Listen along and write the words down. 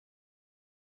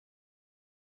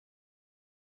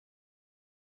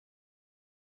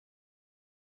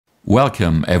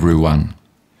Welcome everyone.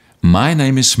 My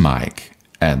name is Mike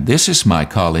and this is my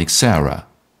colleague Sarah.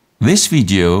 This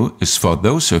video is for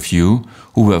those of you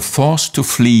who were forced to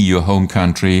flee your home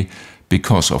country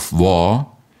because of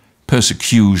war,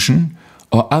 persecution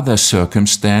or other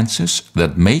circumstances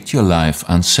that made your life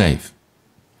unsafe.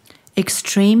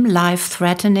 Extreme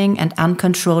life-threatening and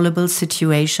uncontrollable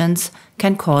situations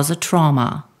can cause a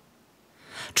trauma.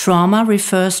 Trauma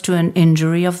refers to an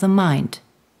injury of the mind.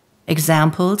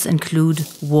 Examples include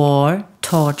war,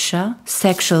 torture,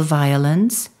 sexual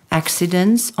violence,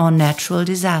 accidents or natural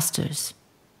disasters.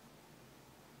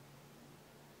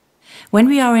 When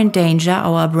we are in danger,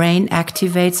 our brain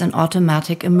activates an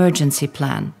automatic emergency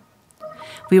plan.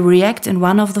 We react in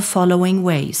one of the following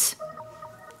ways.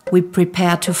 We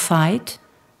prepare to fight,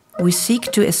 we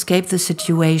seek to escape the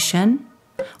situation,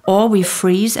 or we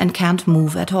freeze and can't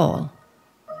move at all.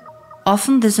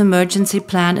 Often this emergency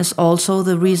plan is also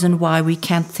the reason why we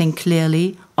can't think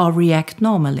clearly or react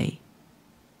normally.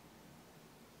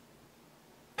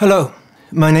 Hello,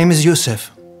 my name is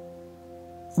Yusuf.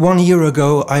 1 year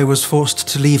ago I was forced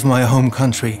to leave my home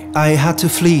country. I had to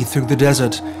flee through the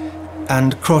desert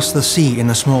and cross the sea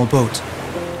in a small boat.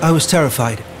 I was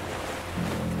terrified.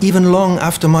 Even long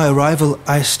after my arrival,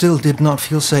 I still did not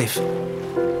feel safe.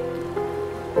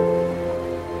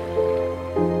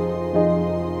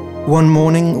 One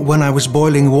morning, when I was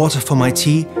boiling water for my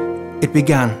tea, it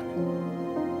began.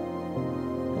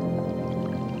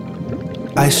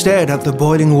 I stared at the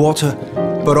boiling water,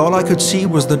 but all I could see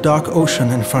was the dark ocean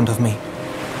in front of me.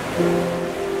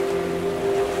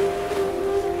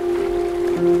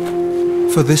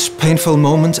 For this painful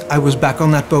moment, I was back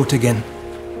on that boat again.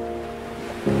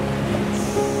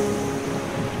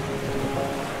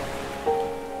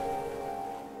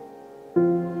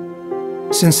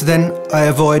 Since then, I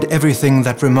avoid everything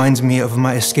that reminds me of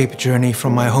my escape journey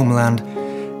from my homeland,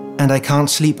 and I can't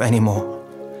sleep anymore.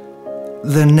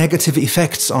 The negative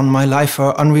effects on my life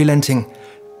are unrelenting.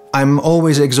 I'm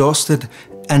always exhausted,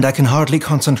 and I can hardly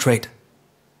concentrate.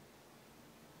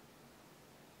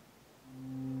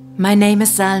 My name is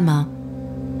Salma.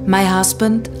 My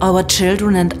husband, our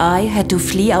children and I had to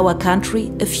flee our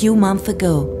country a few months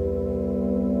ago.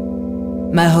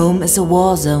 My home is a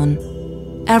war zone.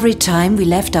 Every time we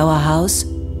left our house,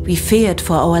 we feared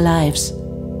for our lives.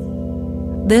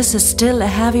 This is still a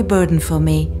heavy burden for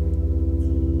me.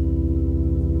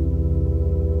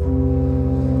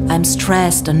 I'm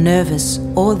stressed and nervous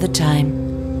all the time.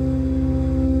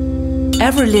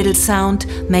 Every little sound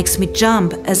makes me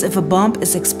jump as if a bomb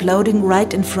is exploding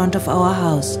right in front of our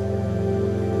house.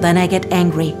 Then I get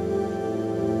angry.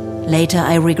 Later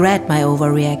I regret my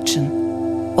overreaction.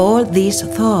 All these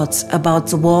thoughts about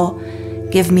the war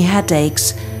give me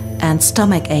headaches and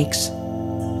stomach aches.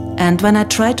 And when I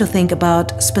try to think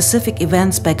about specific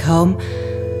events back home,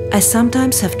 I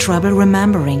sometimes have trouble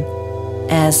remembering,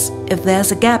 as if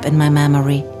there's a gap in my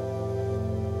memory.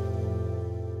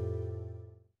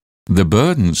 The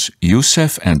burdens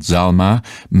Yusuf and Salma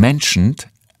mentioned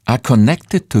are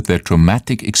connected to their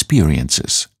traumatic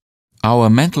experiences. Our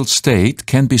mental state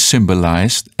can be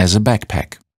symbolized as a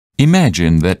backpack.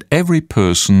 Imagine that every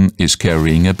person is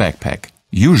carrying a backpack.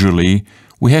 Usually,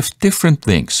 we have different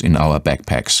things in our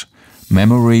backpacks: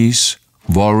 memories,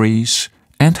 worries,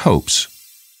 and hopes.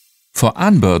 For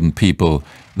unburdened people,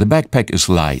 the backpack is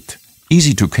light,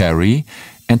 easy to carry,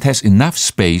 and has enough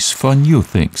space for new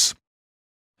things.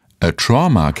 A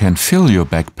trauma can fill your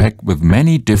backpack with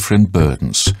many different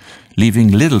burdens,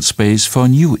 leaving little space for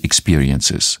new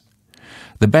experiences.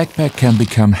 The backpack can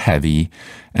become heavy,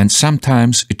 and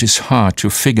sometimes it is hard to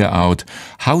figure out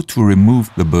how to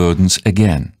remove the burdens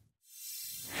again.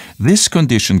 This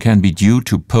condition can be due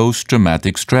to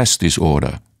post-traumatic stress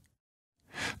disorder.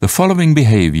 The following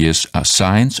behaviors are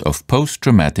signs of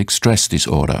post-traumatic stress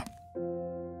disorder.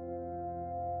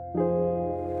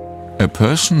 A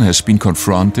person has been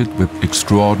confronted with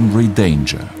extraordinary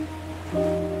danger.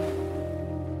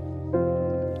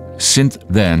 Since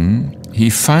then, he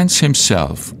finds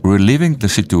himself reliving the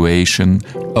situation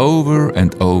over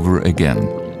and over again,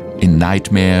 in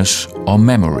nightmares or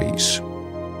memories.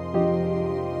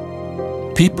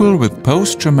 People with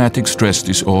post-traumatic stress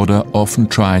disorder often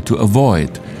try to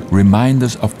avoid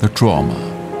reminders of the trauma.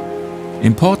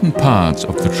 Important parts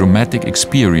of the traumatic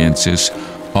experiences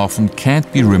often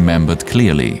can't be remembered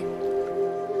clearly.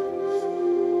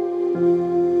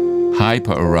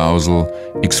 Hyperarousal,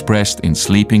 expressed in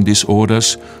sleeping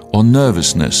disorders, or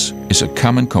nervousness is a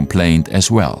common complaint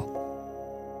as well.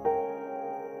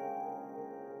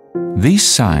 These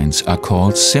signs are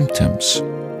called symptoms.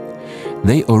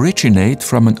 They originate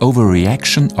from an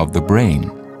overreaction of the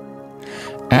brain.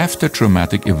 After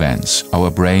traumatic events, our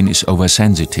brain is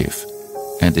oversensitive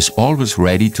and is always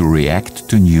ready to react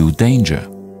to new danger.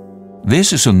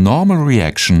 This is a normal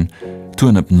reaction to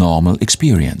an abnormal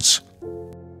experience.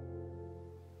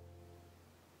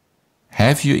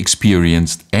 Have you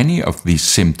experienced any of these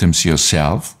symptoms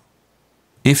yourself?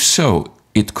 If so,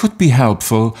 it could be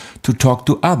helpful to talk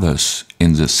to others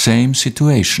in the same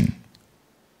situation.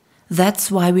 That's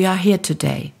why we are here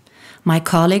today. My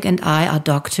colleague and I are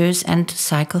doctors and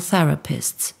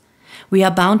psychotherapists. We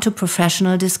are bound to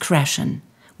professional discretion.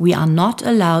 We are not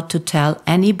allowed to tell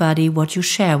anybody what you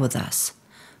share with us.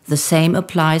 The same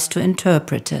applies to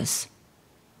interpreters.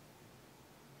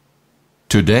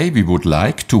 Today we would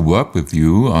like to work with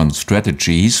you on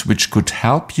strategies which could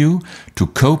help you to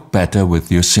cope better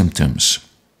with your symptoms.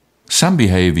 Some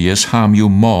behaviors harm you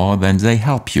more than they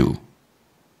help you.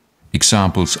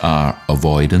 Examples are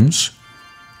avoidance,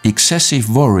 excessive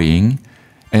worrying,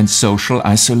 and social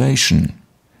isolation,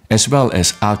 as well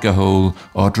as alcohol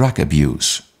or drug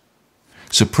abuse.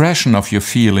 Suppression of your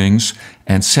feelings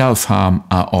and self-harm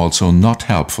are also not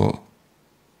helpful.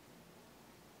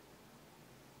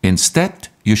 Instead,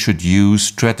 you should use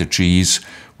strategies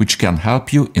which can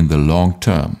help you in the long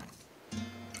term.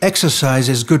 Exercise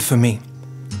is good for me.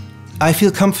 I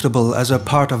feel comfortable as a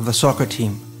part of the soccer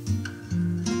team.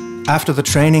 After the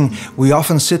training, we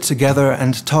often sit together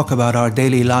and talk about our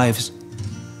daily lives.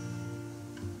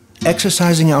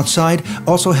 Exercising outside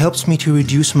also helps me to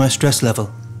reduce my stress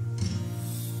level.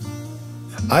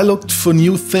 I looked for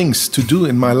new things to do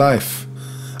in my life.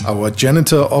 Our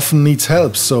janitor often needs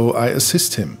help, so I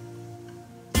assist him.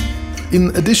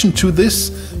 In addition to this,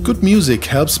 good music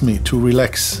helps me to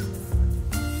relax.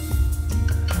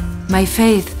 My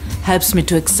faith helps me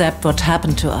to accept what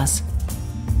happened to us.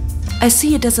 I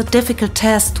see it as a difficult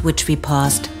test which we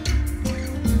passed.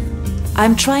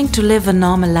 I'm trying to live a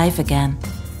normal life again.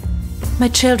 My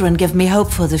children give me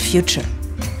hope for the future.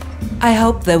 I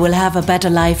hope they will have a better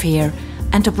life here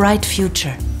and a bright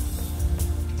future.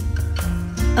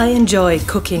 I enjoy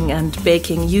cooking and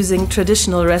baking using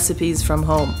traditional recipes from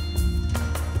home.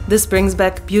 This brings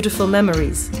back beautiful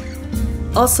memories.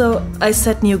 Also, I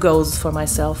set new goals for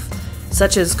myself,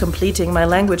 such as completing my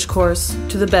language course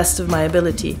to the best of my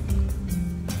ability.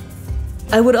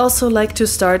 I would also like to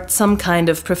start some kind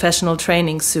of professional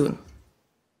training soon.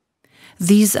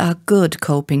 These are good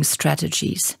coping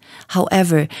strategies.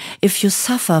 However, if you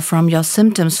suffer from your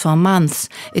symptoms for months,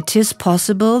 it is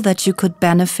possible that you could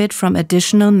benefit from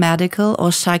additional medical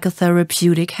or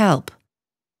psychotherapeutic help.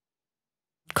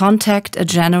 Contact a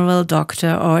general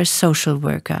doctor or a social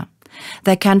worker.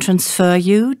 They can transfer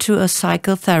you to a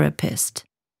psychotherapist.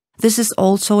 This is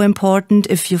also important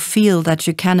if you feel that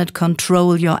you cannot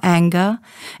control your anger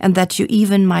and that you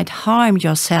even might harm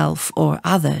yourself or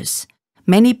others.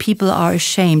 Many people are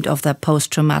ashamed of their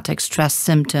post-traumatic stress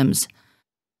symptoms.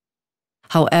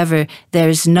 However, there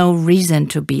is no reason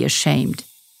to be ashamed.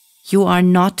 You are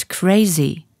not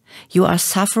crazy. You are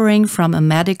suffering from a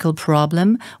medical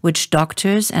problem which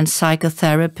doctors and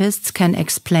psychotherapists can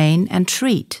explain and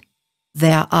treat.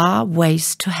 There are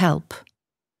ways to help.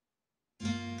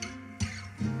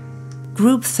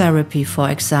 Group therapy,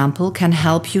 for example, can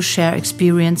help you share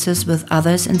experiences with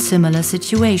others in similar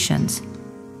situations.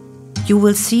 You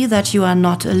will see that you are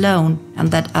not alone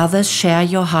and that others share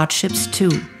your hardships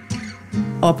too.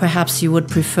 Or perhaps you would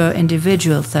prefer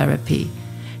individual therapy.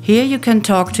 Here you can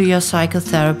talk to your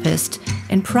psychotherapist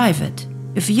in private.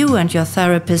 If you and your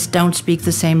therapist don't speak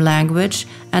the same language,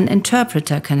 an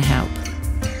interpreter can help.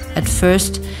 At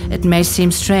first, it may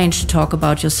seem strange to talk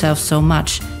about yourself so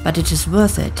much, but it is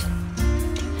worth it.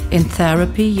 In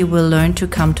therapy, you will learn to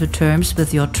come to terms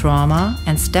with your trauma,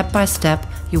 and step by step,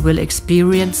 you will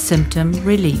experience symptom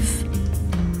relief.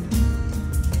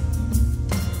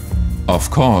 Of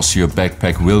course, your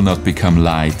backpack will not become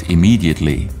light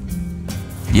immediately.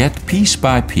 Yet, piece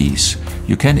by piece,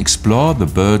 you can explore the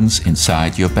burdens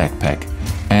inside your backpack,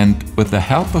 and with the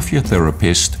help of your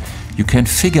therapist, you can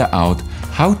figure out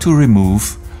how to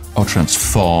remove or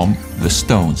transform the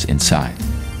stones inside.